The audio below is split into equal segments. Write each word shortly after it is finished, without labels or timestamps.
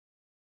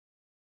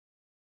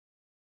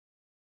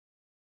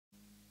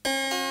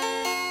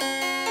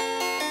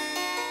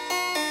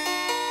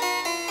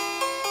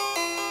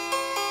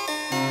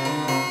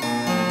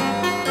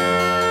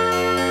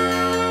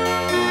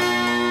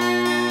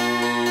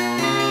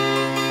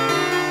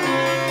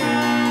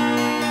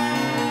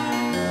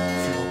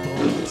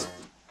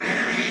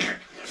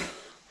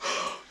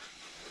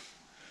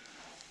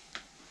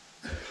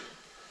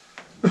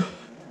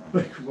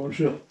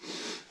monsieur.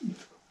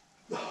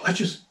 I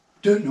just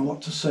don't know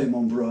what to say,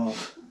 mon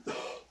brave.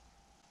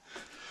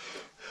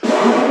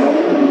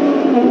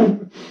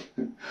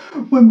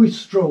 When we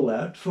stroll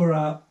out for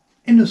our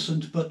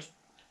innocent but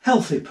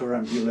healthy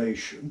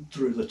perambulation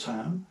through the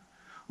town,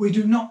 we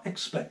do not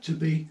expect to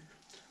be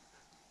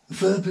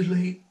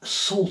verbally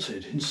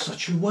assaulted in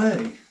such a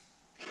way.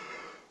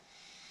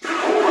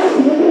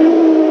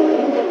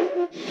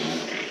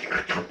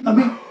 I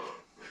mean,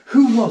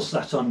 who was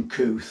that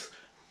uncouth?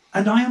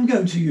 And I am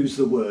going to use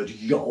the word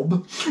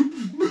yob.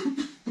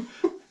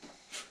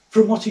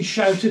 From what he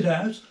shouted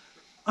out,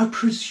 I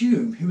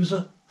presume he was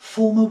a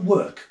former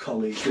work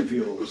colleague of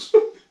yours.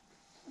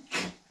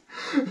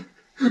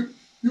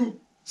 Your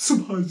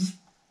surmise is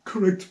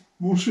correct,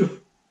 monsieur.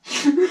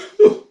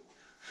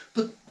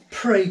 But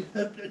pray,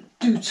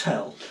 do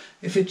tell,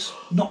 if it's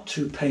not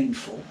too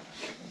painful,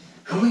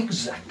 who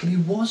exactly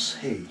was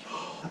he?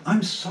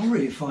 I'm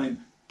sorry if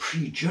I'm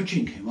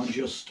prejudging him on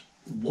just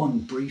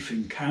one brief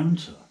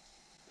encounter,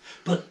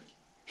 but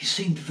he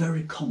seemed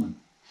very common,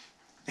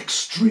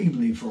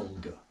 extremely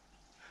vulgar.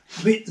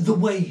 I mean, the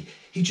way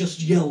he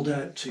just yelled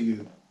out to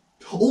you,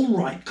 "All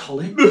right,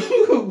 Colin,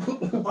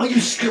 are you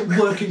still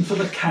working for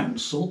the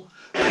council,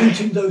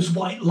 painting those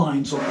white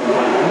lines on the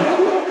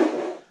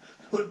wall?"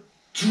 What a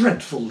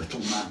dreadful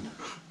little man.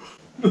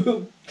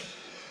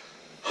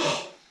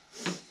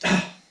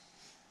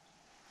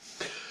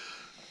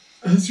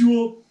 As you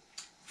are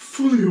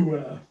fully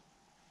aware,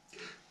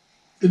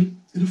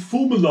 in a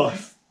former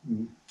life,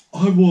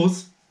 I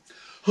was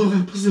a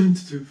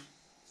representative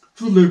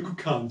for the local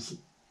council,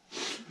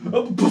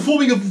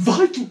 performing a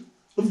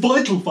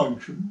vital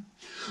function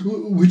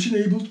which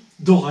enabled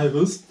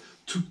drivers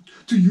to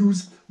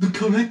use the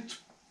correct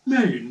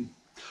lane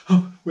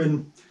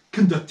when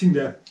conducting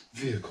their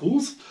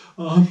vehicles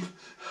along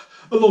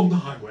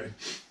the highway.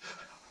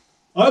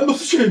 I'm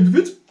not ashamed of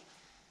it.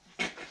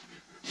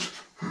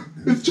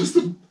 It's just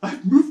that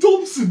I've moved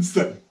on since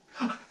then.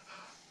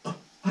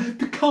 I have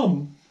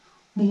become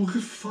more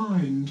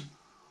refined,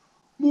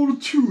 more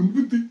attuned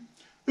with the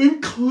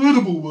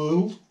incredible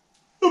world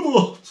of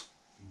art.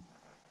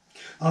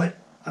 I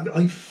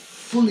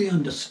fully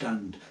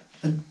understand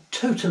and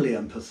totally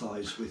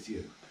empathise with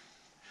you.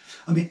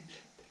 I mean,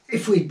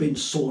 if we'd been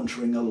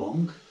sauntering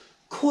along,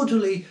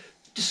 cordially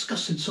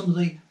discussing some of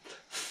the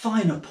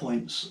finer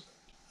points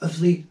of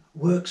the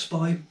works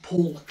by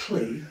Paul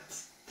Klee,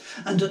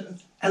 and an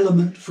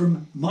element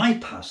from my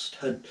past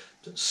had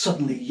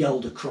suddenly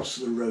yelled across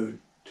the road,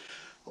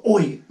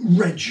 "Oi,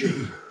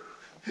 Reggie,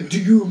 do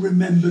you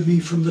remember me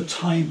from the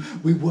time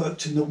we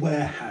worked in the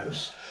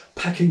warehouse,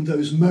 packing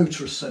those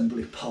motor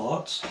assembly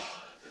parts?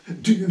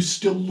 Do you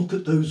still look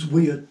at those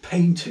weird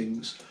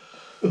paintings?"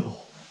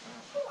 Oh,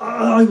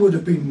 I would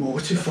have been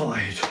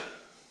mortified.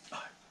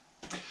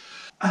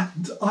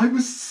 And I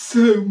was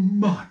so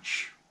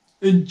much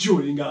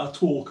enjoying our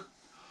talk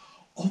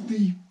on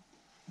the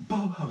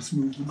Bauhaus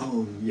movement.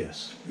 Oh,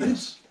 yes, And yes.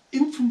 its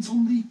influence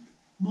on the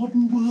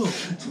modern world.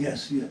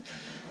 Yes, yeah.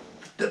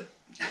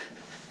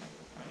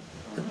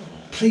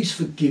 Please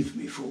forgive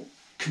me for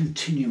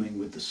continuing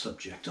with the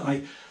subject.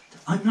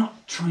 I'm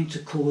not trying to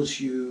cause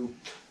you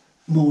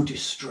more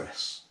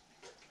distress,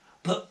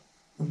 but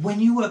when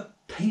you were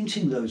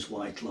painting those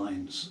white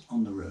lines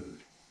on the road,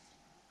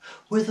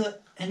 were there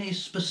any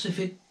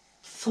specific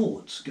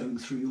thoughts going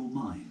through your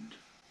mind?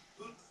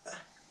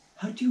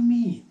 How do you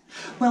mean?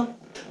 Well,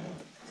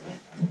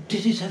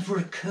 did it ever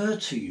occur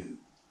to you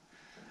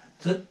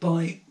that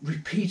by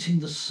repeating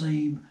the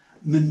same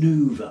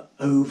manoeuvre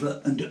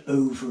over and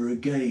over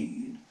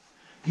again,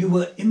 you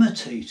were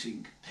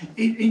imitating,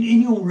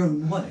 in your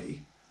own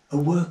way, a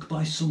work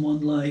by someone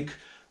like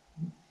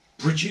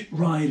Bridget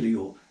Riley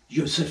or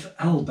Joseph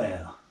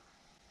Albert?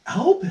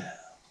 Albert?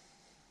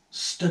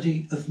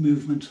 Study of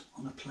movement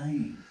on a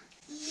plane.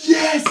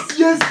 Yes!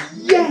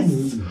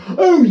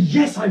 Oh,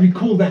 yes, I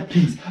recall that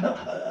piece.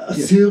 A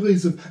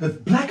series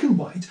of black and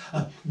white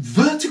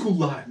vertical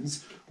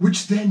lines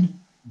which then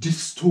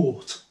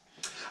distort.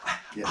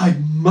 Yeah. I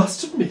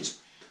must admit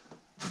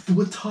that there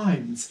were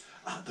times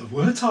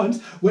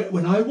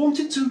when I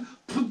wanted to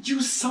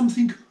produce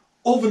something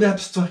of an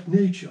abstract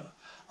nature,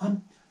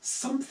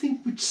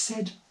 something which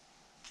said,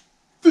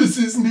 "This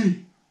is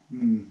me."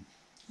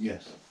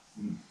 Yes.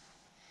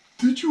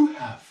 Did you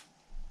have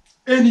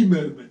any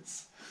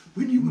moments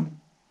when you were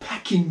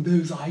packing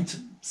those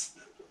items?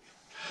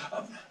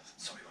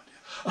 Sorry, my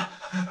dear.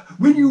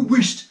 When you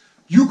wished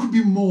you could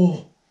be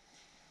more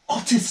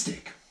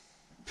artistic?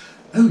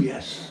 Oh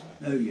yes.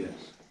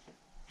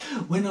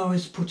 When I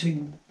was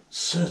putting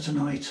certain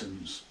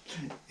items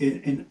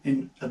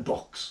in a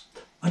box,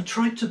 I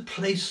tried to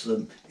place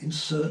them in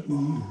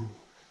certain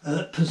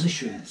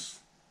positions.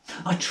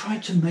 I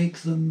tried to make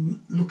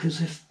them look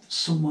as if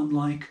someone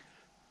like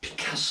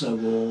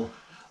Picasso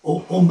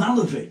or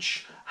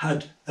Malevich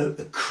had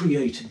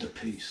created the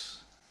piece.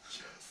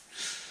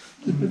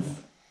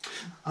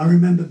 I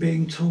remember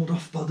being told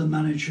off by the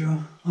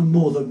manager on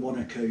more than one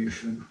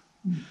occasion.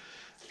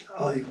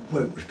 I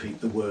won't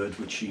repeat the word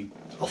which he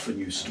often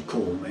used to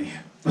call me.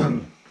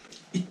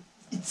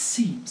 It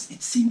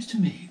it seems to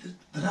me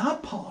that our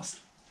past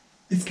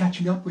is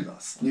catching up with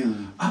us.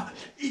 Yeah.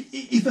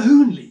 If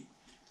only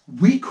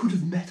we could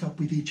have met up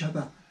with each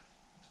other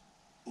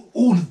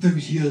all of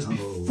those years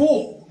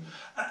before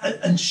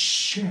and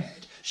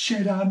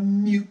shared our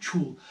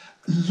mutual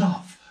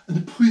love and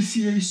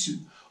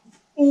appreciation of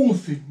all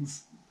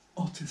things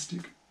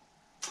artistic.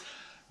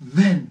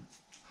 Then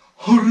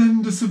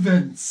horrendous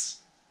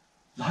events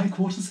like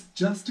what has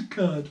just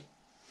occurred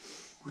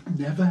would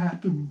never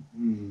happen.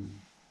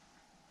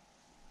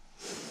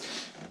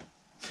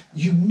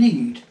 You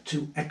need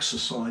to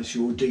exorcise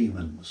your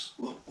demons.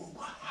 Well,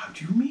 how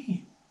do you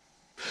mean?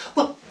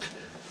 Well,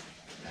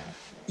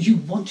 you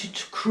wanted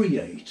to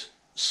create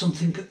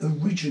something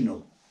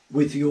original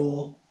with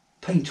your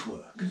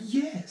paintwork.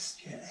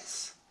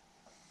 Yes.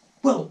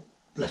 Well,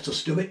 let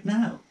us do it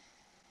now.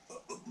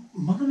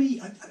 Mon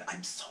ami,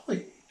 I'm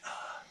sorry.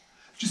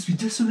 Je suis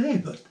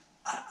désolé, but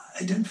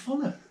I don't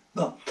follow.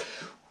 Well,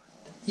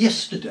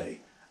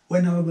 yesterday,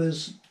 when I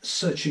was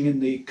searching in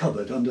the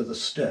cupboard under the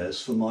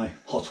stairs for my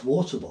hot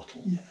water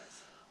bottle, Yes.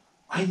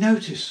 I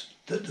noticed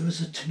that there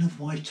was a tin of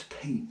white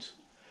paint.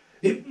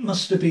 It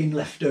must have been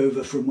left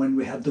over from when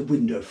we had the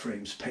window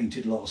frames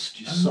painted last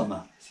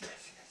summer. Yes.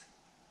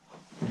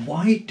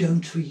 Why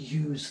don't we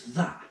use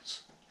that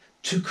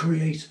to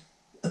create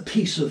a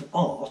piece of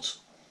art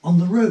on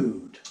the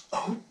road?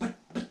 Oh, but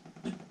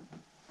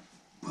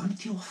won't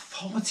the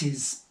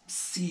authorities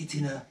see it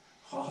in a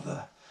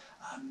rather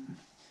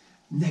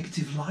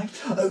negative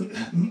light? Oh,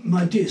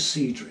 my dear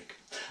Cedric,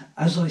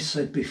 as I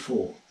said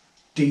before,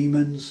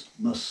 demons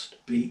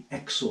must be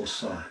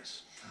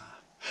exorcised.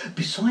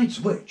 Besides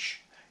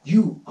which,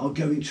 you are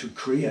going to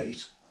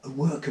create a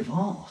work of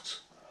art.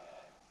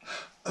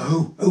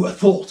 Oh, a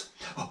thought.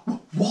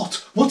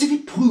 What if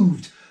it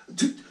proved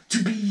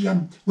to be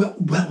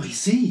well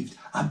received?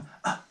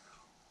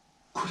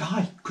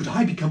 Could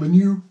I become a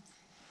new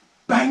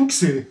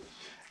Banksy?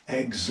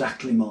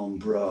 Exactly, mon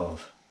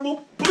brave.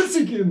 Oh,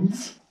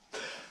 Pussikins!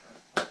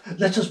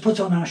 Let us put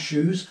on our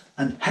shoes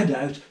and head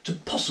out to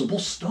possible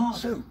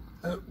stars. So,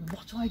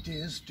 what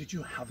ideas did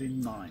you have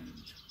in mind?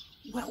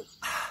 Well,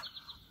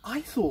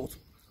 I thought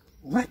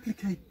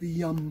replicate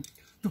the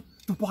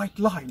white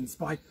lines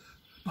by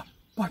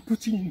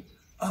putting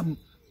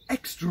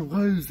extra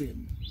rows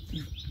in.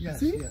 Yes,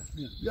 See?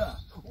 yeah.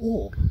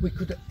 Or we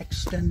could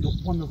extend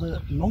one of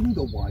the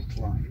longer white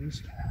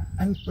lines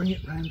and bring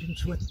it round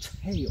into a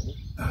tail.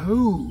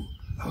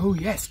 Oh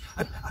yes,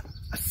 a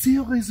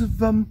series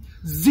of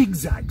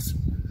zigzags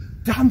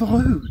down the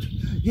road.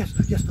 Yes,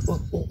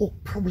 or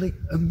probably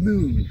a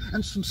moon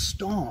and some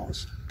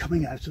stars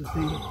coming out of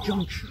the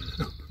junction.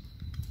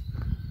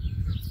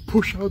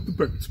 Push out the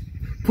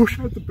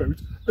boat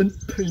and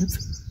paint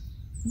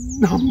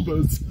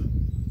numbers.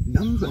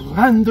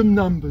 Random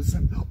numbers.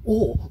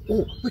 Or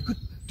we could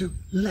do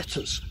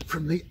letters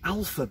from the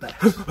alphabet.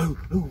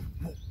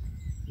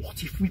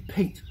 What if we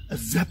paint a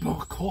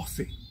zebra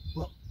crossing?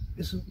 Well,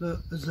 isn't there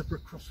a zebra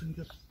crossing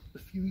just a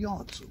few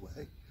yards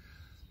away?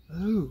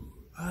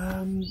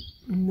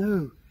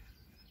 No.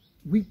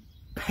 We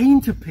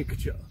paint a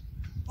picture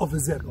of a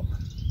zebra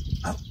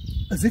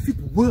as if it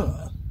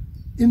were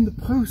in the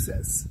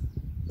process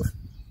of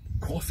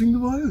crossing the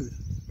road.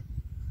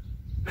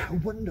 How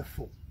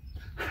wonderful.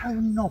 How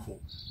novel.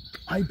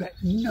 I bet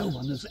no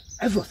one has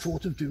ever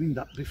thought of doing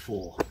that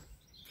before.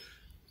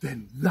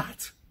 Then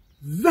that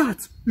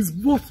is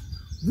what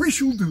we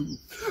shall do.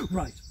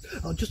 Right,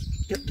 I'll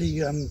just get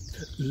the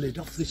lid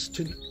off this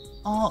tin.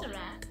 Ah,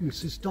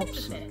 Mrs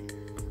Dobson.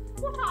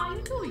 What are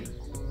you doing?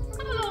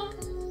 Come along.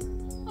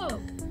 Oh,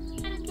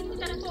 and give me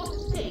that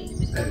important thing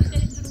before we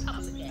get into the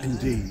pub again.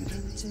 Indeed.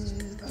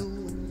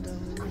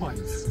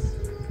 Quite.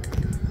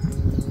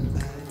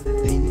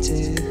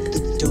 Painted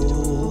the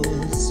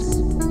doors,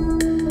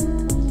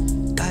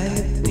 I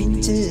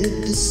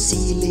painted the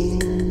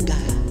ceiling,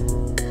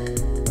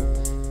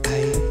 I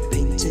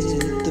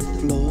painted the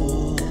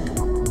floor,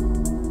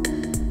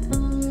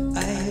 I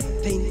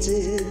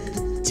painted the